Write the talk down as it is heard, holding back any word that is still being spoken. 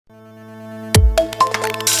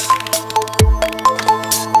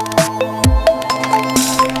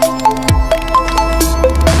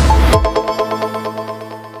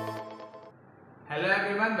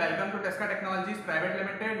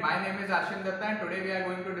Ashim Datta and today we are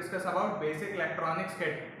going to discuss about basic electronics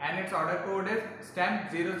kit and its order code is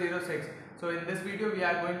STEM-006. So in this video we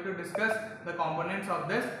are going to discuss the components of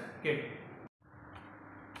this kit.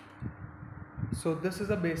 So this is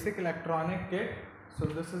a basic electronic kit. So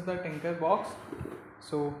this is the Tinker box.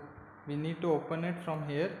 So we need to open it from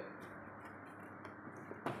here.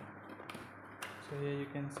 So here you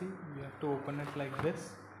can see you have to open it like this.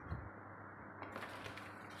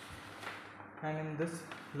 And in this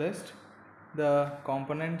list the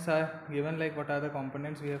components are given, like what are the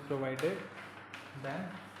components we have provided. Then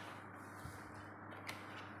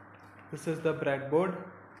this is the breadboard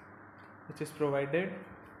which is provided.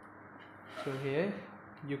 So here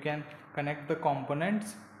you can connect the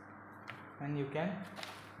components and you can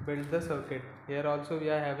build the circuit. Here also we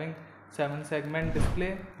are having 7-segment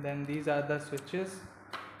display. Then these are the switches.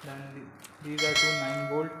 Then these are two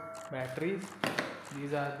 9-volt batteries.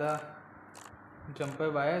 These are the jumper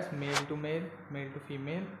wires, male to male, male to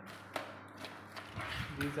female.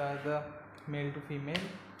 These are the male to female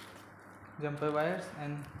jumper wires,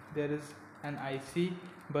 and there is an IC,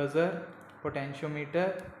 buzzer,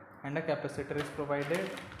 potentiometer and a capacitor is provided.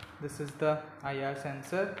 This is the IR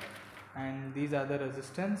sensor and these are the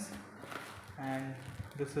resistance, and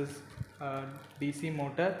this is a DC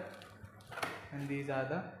motor and these are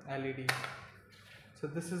the LEDs. So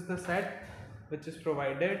this is the set which is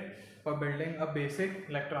provided for building a basic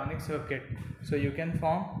electronic circuit. So you can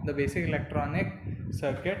form the basic electronic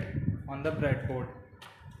circuit on the breadboard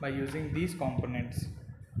by using these components.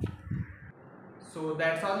 So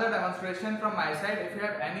that's all the demonstration from my side. If you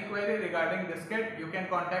have any query regarding this kit, you can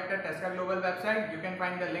contact the Tesca Global website. You can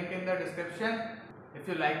find the link in the description. If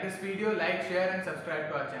you like this video, like, share and subscribe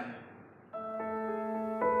to our channel.